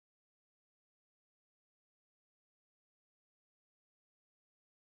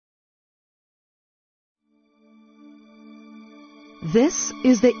This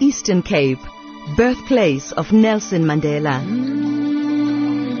is the Eastern Cape, birthplace of Nelson Mandela.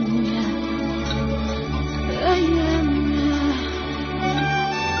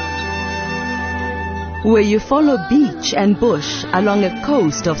 Where you follow beach and bush along a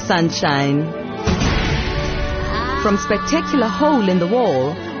coast of sunshine. From spectacular hole in the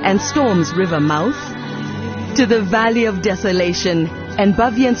wall and Storm's river mouth to the Valley of Desolation and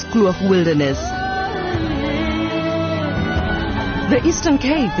Bavianskloof wilderness. The Eastern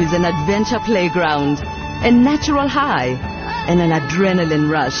Cape is an adventure playground, a natural high, and an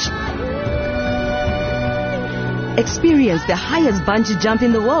adrenaline rush. Experience the highest bungee jump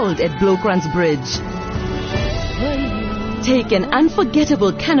in the world at Blokran's Bridge. Take an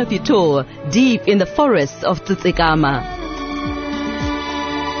unforgettable canopy tour deep in the forests of Tsutekama.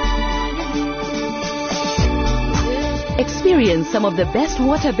 Experience some of the best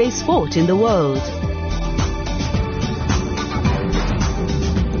water-based sport in the world.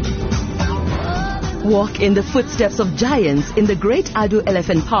 Walk in the footsteps of giants in the Great Adu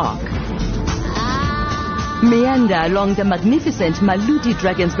Elephant Park. Meander along the magnificent Maludi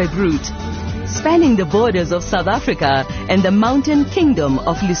Drakensberg route, spanning the borders of South Africa and the mountain kingdom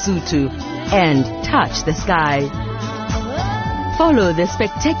of Lesotho, and touch the sky. Follow the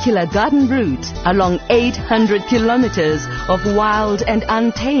spectacular garden route along 800 kilometers of wild and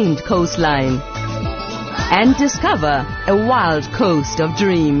untamed coastline, and discover a wild coast of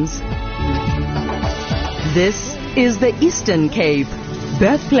dreams. This is the Eastern Cape,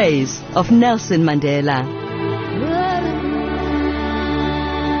 birthplace of Nelson Mandela.